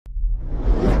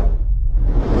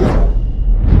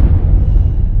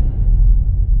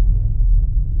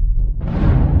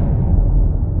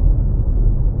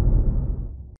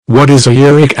What is a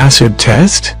uric acid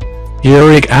test?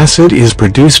 Uric acid is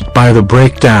produced by the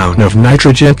breakdown of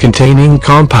nitrogen-containing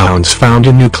compounds found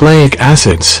in nucleic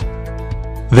acids.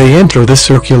 They enter the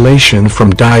circulation from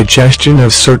digestion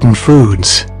of certain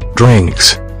foods,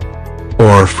 drinks,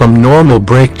 or from normal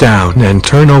breakdown and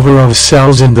turnover of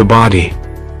cells in the body.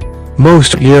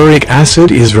 Most uric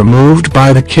acid is removed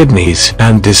by the kidneys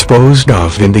and disposed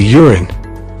of in the urine.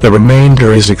 The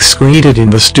remainder is excreted in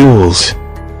the stools.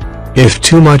 If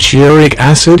too much uric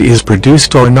acid is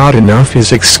produced or not enough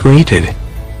is excreted,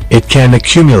 it can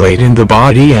accumulate in the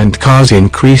body and cause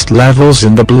increased levels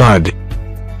in the blood.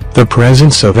 The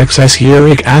presence of excess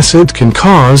uric acid can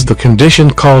cause the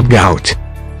condition called gout.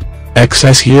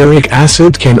 Excess uric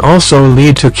acid can also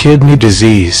lead to kidney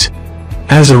disease,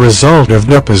 as a result of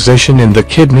deposition in the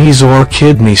kidneys or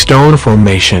kidney stone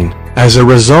formation, as a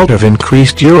result of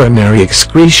increased urinary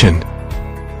excretion.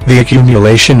 The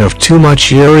accumulation of too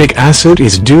much uric acid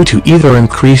is due to either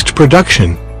increased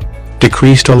production,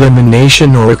 decreased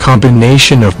elimination, or a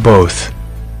combination of both.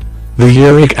 The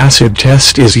uric acid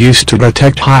test is used to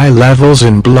detect high levels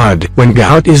in blood when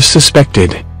gout is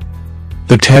suspected.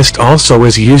 The test also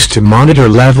is used to monitor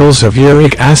levels of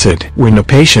uric acid when a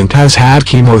patient has had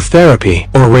chemotherapy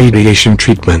or radiation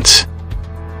treatments.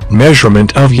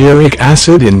 Measurement of uric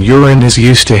acid in urine is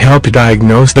used to help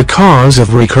diagnose the cause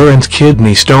of recurrent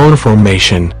kidney stone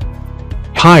formation.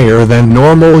 Higher than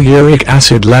normal uric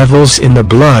acid levels in the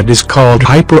blood is called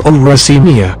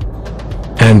hyperuricemia,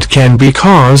 and can be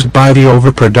caused by the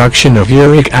overproduction of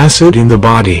uric acid in the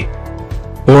body,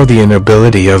 or the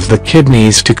inability of the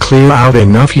kidneys to clear out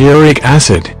enough uric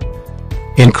acid.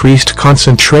 Increased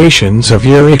concentrations of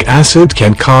uric acid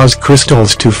can cause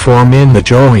crystals to form in the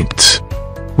joints,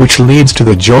 which leads to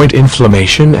the joint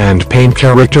inflammation and pain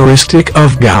characteristic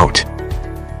of gout.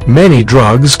 Many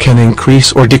drugs can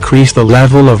increase or decrease the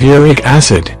level of uric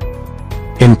acid.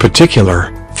 In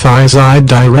particular, thiazide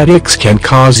diuretics can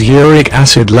cause uric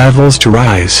acid levels to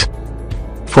rise.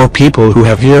 For people who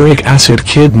have uric acid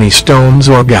kidney stones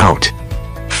or gout,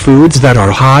 foods that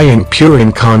are high in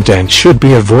purine content should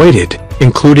be avoided,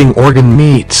 including organ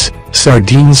meats,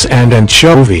 sardines and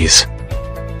anchovies.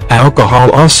 Alcohol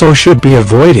also should be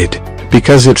avoided,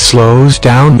 because it slows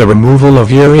down the removal of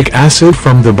uric acid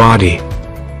from the body.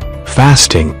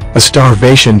 Fasting, a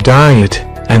starvation diet,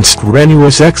 and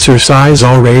strenuous exercise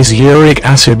all raise uric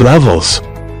acid levels.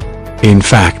 In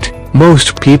fact,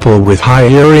 most people with high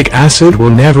uric acid will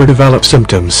never develop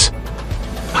symptoms.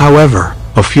 However,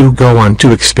 a few go on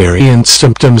to experience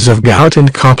symptoms of gout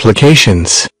and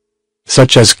complications,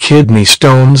 such as kidney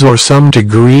stones or some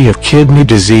degree of kidney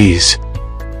disease.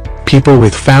 People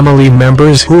with family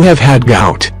members who have had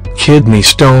gout, kidney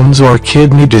stones or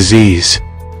kidney disease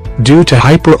due to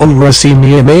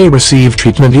hyperuricemia may receive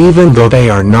treatment even though they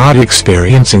are not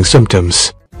experiencing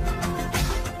symptoms.